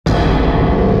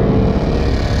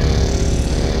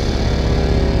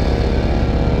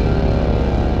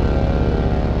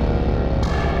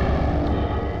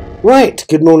Right,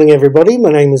 good morning everybody,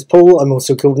 my name is Paul, I'm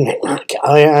also called Nik Nak.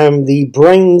 I am the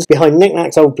brains behind Nik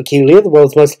Nak's Old Peculiar, the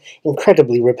world's most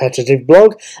incredibly repetitive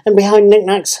blog, and behind Nik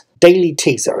Nak's Daily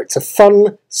Teaser. It's a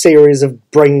fun series of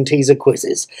brain teaser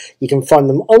quizzes. You can find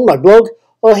them on my blog,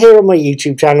 or here on my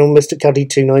YouTube channel, Mr.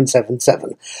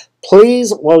 Cuddy2977.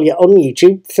 Please, while you're on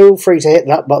YouTube, feel free to hit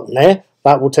that button there.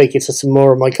 That will take you to some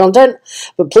more of my content,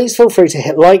 but please feel free to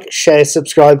hit like, share,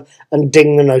 subscribe, and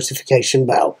ding the notification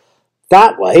bell.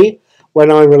 That way, when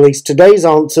I release today's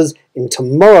answers in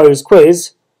tomorrow's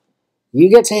quiz, you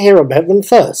get to hear about them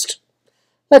first.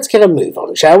 Let's get a move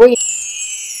on, shall we?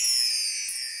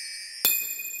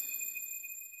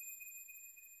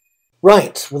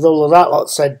 Right, with all of that lot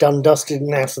said, done, dusted,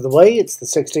 and out of the way, it's the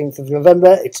 16th of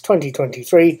November, it's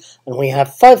 2023, and we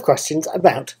have 5 questions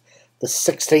about the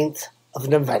 16th of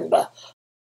November.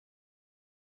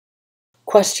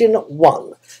 Question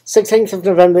 1. 16th of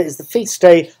November is the feast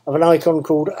day of an icon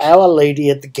called Our Lady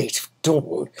at the Gate of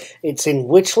Dawn. It's in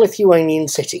which Lithuanian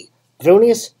city?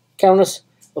 Vilnius, Kaunas,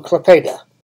 or Klaipėda?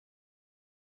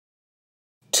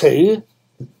 2.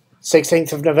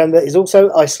 16th of November is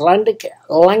also Icelandic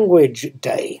Language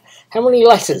Day. How many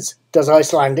letters does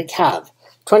Icelandic have?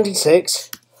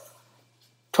 26,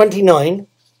 29,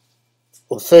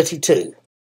 or 32?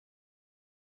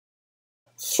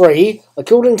 3.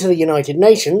 According to the United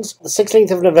Nations, the 16th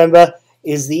of November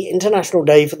is the International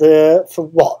Day for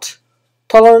what?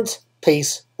 Tolerance,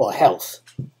 peace, or health?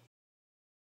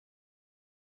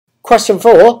 Question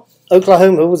 4.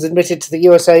 Oklahoma was admitted to the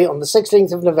USA on the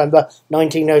 16th of November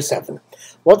 1907.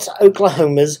 What's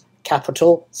Oklahoma's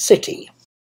capital city?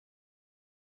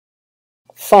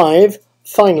 5.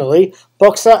 Finally,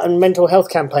 boxer and mental health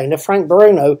campaigner Frank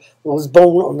Bruno was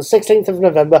born on the 16th of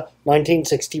November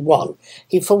 1961.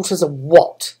 He fought as a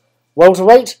what?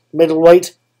 Welterweight,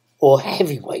 middleweight, or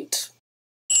heavyweight?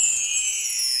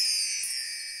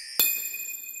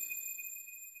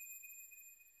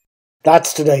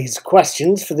 That's today's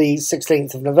questions for the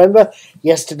 16th of November.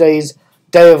 Yesterday's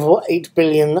Day of 8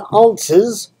 Billion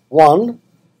Answers, 1,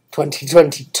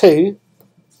 2022.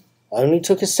 Only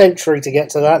took a century to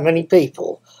get to that many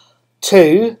people.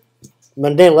 2,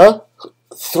 Manila.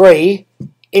 3,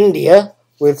 India,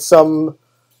 with some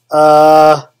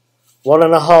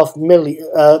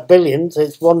 1.5 billion.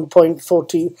 It's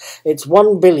 1.40. It's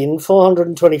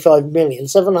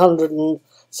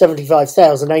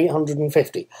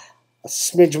 1,425,775,850. A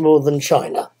smidge more than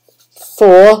China.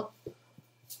 4,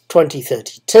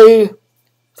 2032.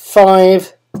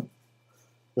 5,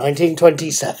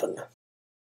 1927.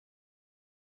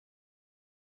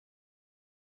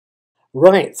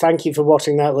 Right, thank you for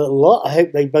watching that little lot. I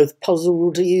hope they both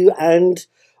puzzled you and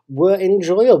were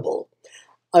enjoyable.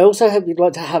 I also hope you'd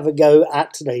like to have a go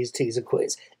at today's teaser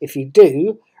quiz. If you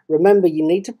do, remember you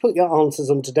need to put your answers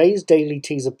on today's daily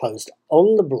teaser post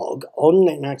on the blog on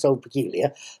Nik Nak's Old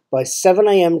Peculiar by 7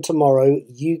 AM tomorrow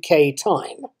UK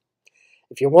time.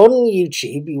 If you're on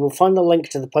YouTube, you will find the link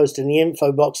to the post in the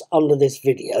info box under this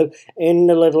video, in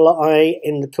the little eye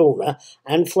in the corner,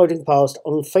 and floating past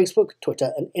on Facebook,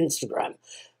 Twitter, and Instagram.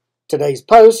 Today's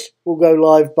post will go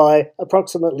live by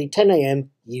approximately 10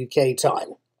 AM UK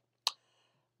time.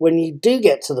 When you do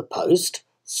get to the post,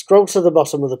 scroll to the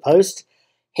bottom of the post,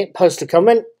 hit post a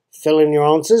comment, fill in your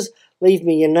answers, leave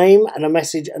me your name and a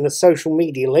message and a social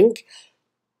media link.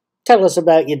 Tell us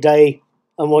about your day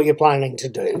and what you're planning to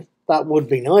do. That would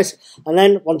be nice. And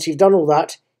then, once you've done all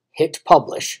that, hit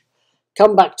publish.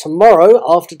 Come back tomorrow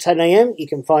after 10 AM. You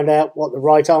can find out what the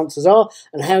right answers are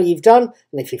and how you've done.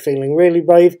 And if you're feeling really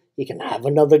brave, you can have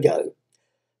another go.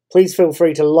 Please feel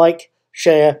free to like,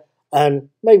 share, and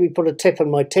maybe put a tip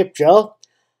in my tip jar.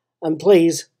 And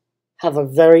please have a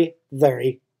very,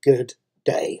 very good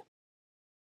day.